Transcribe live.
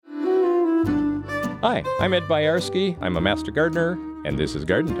Hi, I'm Ed Byarski. I'm a master gardener, and this is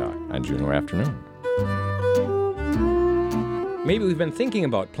Garden Talk on Juneau Afternoon. Maybe we've been thinking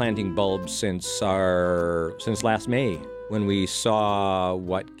about planting bulbs since last May, when we saw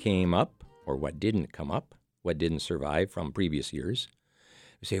what came up or what didn't come up, what didn't survive from previous years.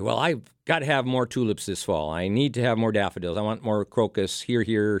 We say, well, I've got to have more tulips this fall. I need to have more daffodils. I want more crocus here,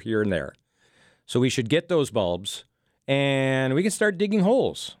 and there. So we should get those bulbs, and we can start digging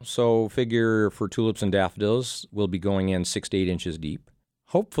holes. So figure for tulips and daffodils, we'll be going in 6 to 8 inches deep.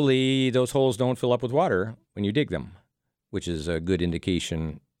 Hopefully those holes don't fill up with water when you dig them, which is a good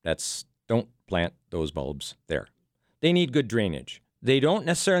indication don't plant those bulbs there. They need good drainage. They don't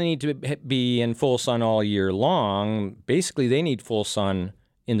necessarily need to be in full sun all year long. Basically, they need full sun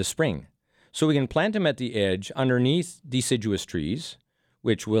in the spring. So we can plant them at the edge underneath deciduous trees,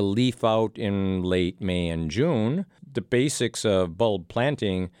 which will leaf out in late May and June. The basics of bulb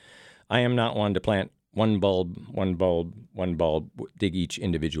planting, I am not one to plant one bulb, dig each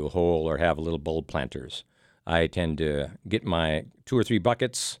individual hole or have little bulb planters. I tend to get my 2 or 3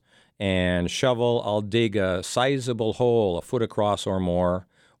 buckets and shovel. I'll dig a sizable hole, a foot across or more,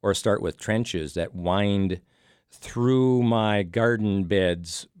 or start with trenches that wind through my garden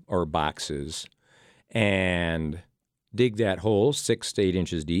beds or boxes and dig that hole 6 to 8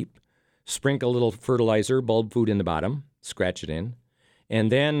 inches deep, sprinkle a little fertilizer, bulb food in the bottom, scratch it in,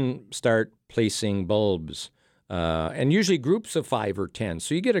 and then start placing bulbs, and usually groups of 5 or 10.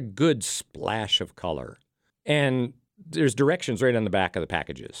 So you get a good splash of color. And there's directions right on the back of the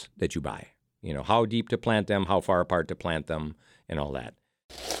packages that you buy. You know, how deep to plant them, how far apart to plant them, and all that.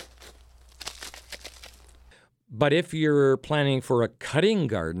 But if you're planning for a cutting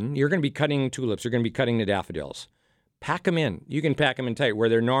garden, you're going to be cutting tulips, you're going to be cutting the daffodils. Pack them in. You can pack them in tight. Where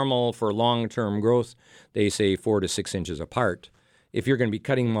they're normal for long-term growth, they say 4 to 6 inches apart. If you're going to be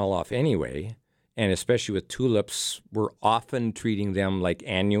cutting them all off anyway, and especially with tulips, we're often treating them like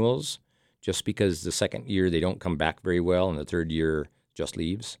annuals, just because the second year they don't come back very well and the third year just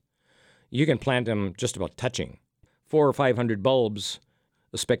leaves. You can plant them just about touching. 400 or 500 bulbs,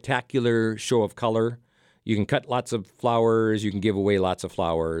 a spectacular show of color. You can cut lots of flowers, you can give away lots of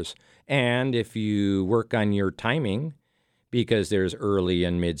flowers. And if you work on your timing, because there's early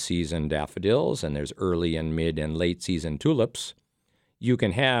and mid-season daffodils and there's early and mid and late-season tulips, you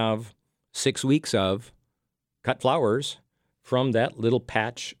can have 6 weeks of cut flowers from that little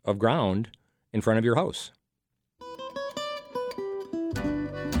patch of ground in front of your house.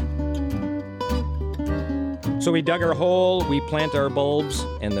 So we dug our hole, we plant our bulbs,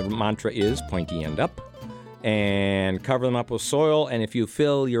 and the mantra is pointy end up, and cover them up with soil. And if you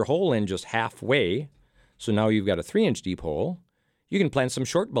fill your hole in just halfway, so now you've got a 3-inch deep hole, you can plant some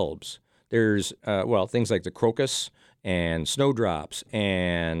short bulbs. There's, things like the crocus and snowdrops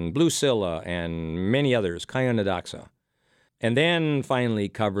and blue scilla and many others, Chionodoxa. And then finally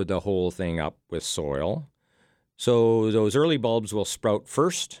cover the whole thing up with soil. So those early bulbs will sprout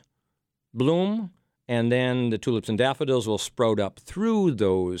first, bloom, and then the tulips and daffodils will sprout up through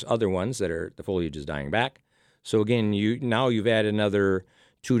those other ones the foliage is dying back. So again, you've added another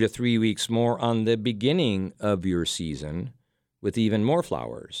 2 to 3 weeks more on the beginning of your season with even more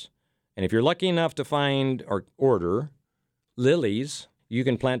flowers. And if you're lucky enough to find or order lilies, you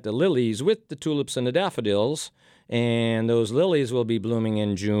can plant the lilies with the tulips and the daffodils, and those lilies will be blooming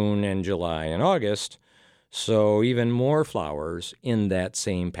in June and July and August, so even more flowers in that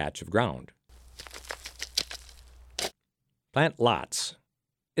same patch of ground. Plant lots.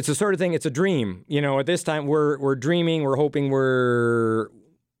 It's the sort of thing, it's a dream. You know, at this time we're dreaming, we're hoping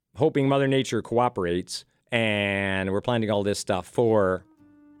Mother Nature cooperates, and we're planting all this stuff for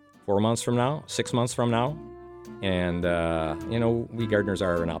 4 months from now, 6 months from now. And, we gardeners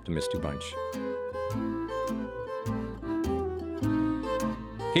are an optimistic bunch.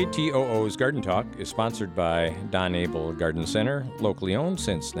 KTOO's Garden Talk is sponsored by Don Abel Garden Center, locally owned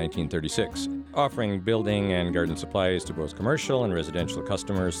since 1936, offering building and garden supplies to both commercial and residential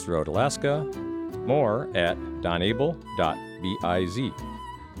customers throughout Alaska. More at donable.biz.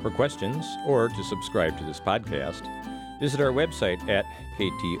 For questions or to subscribe to this podcast, visit our website at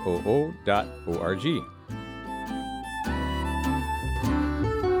ktoo.org.